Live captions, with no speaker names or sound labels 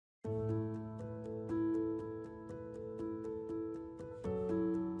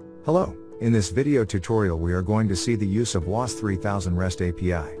Hello, in this video tutorial we are going to see the use of VOS3000 REST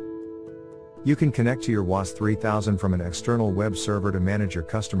API. You can connect to your VOS3000 from an external web server to manage your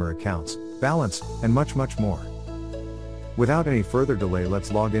customer accounts, balance, and much more. Without any further delay,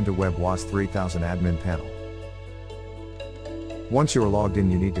 let's log into Web VOS3000 admin panel. Once you are logged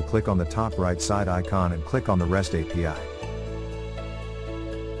in, you need to click on the top right side icon and click on the REST API.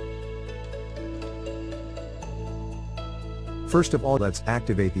 First of all, let's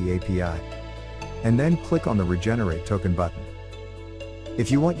activate the API. And then click on the Regenerate Token button.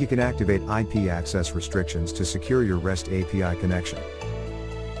 If you want, you can activate IP access restrictions to secure your REST API connection.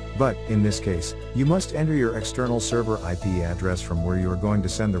 But, in this case, you must enter your external server IP address from where you are going to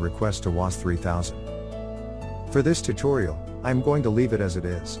send the request to VOS3000. For this tutorial, I am going to leave it as it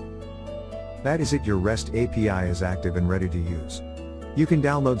is. That is it, your REST API is active and ready to use. You can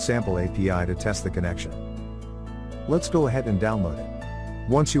download sample API to test the connection. Let's go ahead and download it.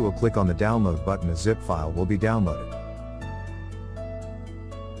 Once you will click on the download button, a zip file will be downloaded.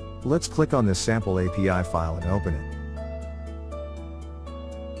 Let's click on this sample API file and open it.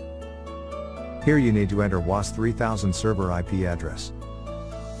 Here you need to enter VOS3000 server IP address.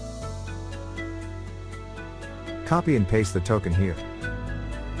 Copy and paste the token here.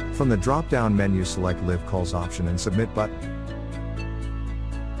 From the drop-down menu, select Live Calls option and Submit button.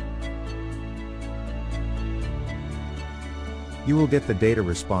 You will get the data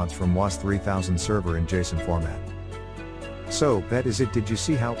response from VOS3000 server in JSON format. So, that is it. Did you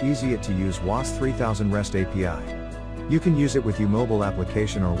see how easy it to use VOS3000 REST API? You can use it with your mobile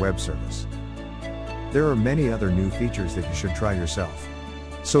application or web service. There are many other new features that you should try yourself.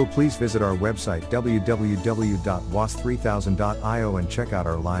 So please visit our website www.vos3000.io and check out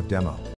our live demo.